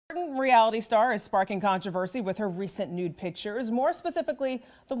Reality star is sparking controversy with her recent nude pictures, more specifically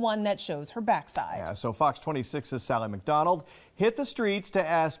the one that shows her backside. Yeah, so Fox 26's Sally McDonald hit the streets to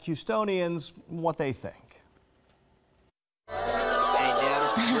ask Houstonians what they think.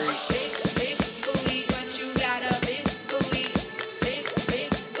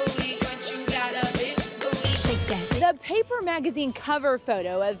 The Paper magazine cover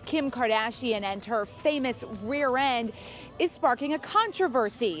photo of Kim Kardashian and her famous rear end is sparking a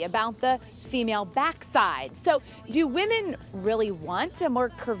controversy about the female backside. So, do women really want a more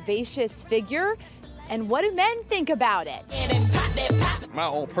curvaceous figure? And what do men think about it? My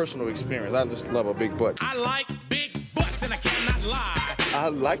own personal experience, I just love a big butt. I like big butts and I cannot lie. I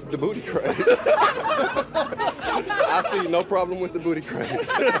like the booty craze. I see no problem with the booty craze.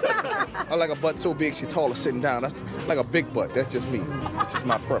 I like a butt so big she's taller sitting down. That's like a big butt. That's just me. That's just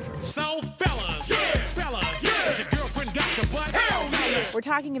my preference. So fellas, has your girlfriend got your butt? Hell no. We're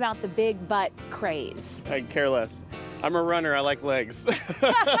talking about the big butt craze. I care less. I'm a runner, I like legs.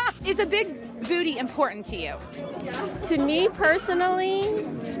 Is a big booty important to you? To me personally,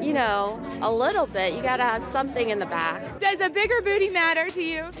 you know, a little bit. You gotta have something in the back. Does a bigger booty matter to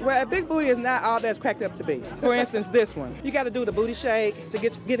you? Well, a big booty is not all that's cracked up to be. For instance, this one. You gotta do the booty shake to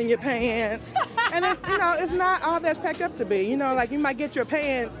get in your pants. And it's, you know, it's not all that's cracked up to be. You know, like you might get your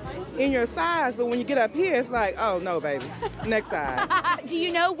pants in your size, but when you get up here, it's like, oh no, baby, next size. Do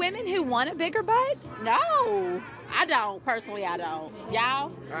you know women who want a bigger butt? No. I don't. Personally, I don't.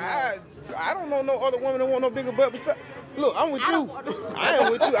 Y'all? I don't know no other woman that want no bigger butt besides. Look, I'm with you. I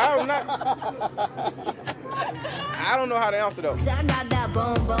am with you. I'm not. I don't know how to answer though. I got that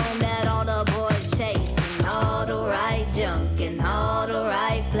boom boom that all the boys chasing, all the right junk in all the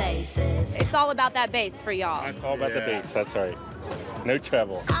right places. It's all about that bass for y'all. It's all about the bass, that's right. No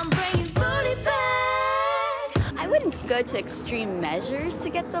treble. I'm bringing booty back. I wouldn't go to extreme measures to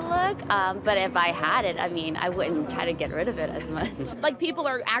get the look, but if I had it, I mean, I wouldn't try to get rid of it as much. Like people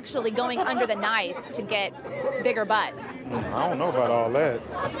are actually going under the knife to get bigger butts. I don't know about all that.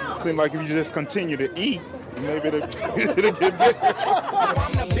 Seems like if you just continue to eat, maybe it'll get bigger.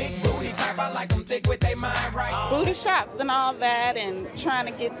 I'm the big booty type, I like them thick with their mind right. Booty shots and all that and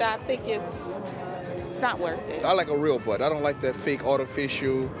trying to get that thick is not worth it. I like a real butt. I don't like that fake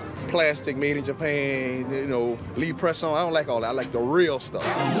artificial plastic made in Japan, you know, lead press on. I don't like all that. I like the real stuff.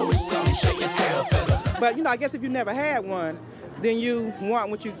 But, you know, I guess if you never had one, then you want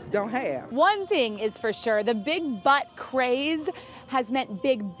what you don't have. One thing is for sure, the big butt craze has meant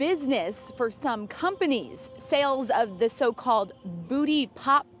big business for some companies. Sales of the so-called booty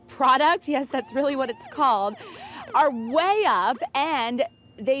pop product, yes, that's really what it's called, are way up, and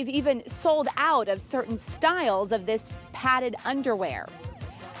they've even sold out of certain styles of this padded underwear.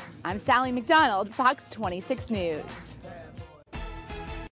 I'm Sally McDonald, Fox 26 News.